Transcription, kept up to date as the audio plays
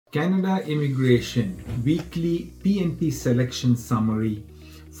Canada Immigration Weekly PNP Selection Summary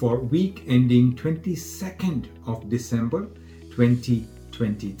for week ending 22nd of December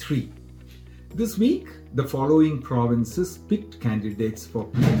 2023. This week, the following provinces picked candidates for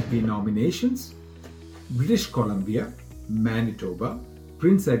PNP nominations: British Columbia, Manitoba,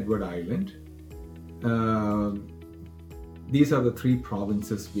 Prince Edward Island. These are the three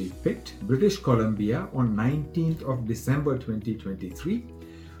provinces we picked. British Columbia on 19th of December 2023,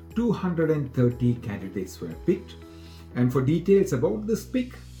 230 candidates were picked. And for details about this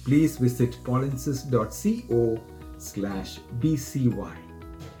pick, please visit polinsys.co/bcy.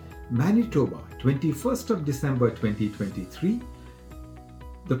 Manitoba, 21st of December 2023,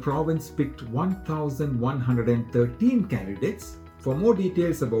 the province picked 1,113 candidates. For more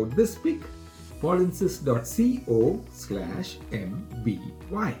details about this pick,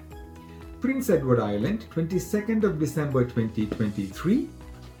 polinsys.co/mby. Prince Edward Island, 22nd of December 2023,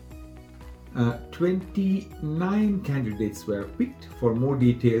 29 candidates were picked. For more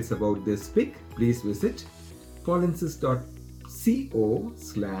details about this pick, please visit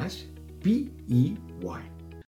polinsys.co/pey.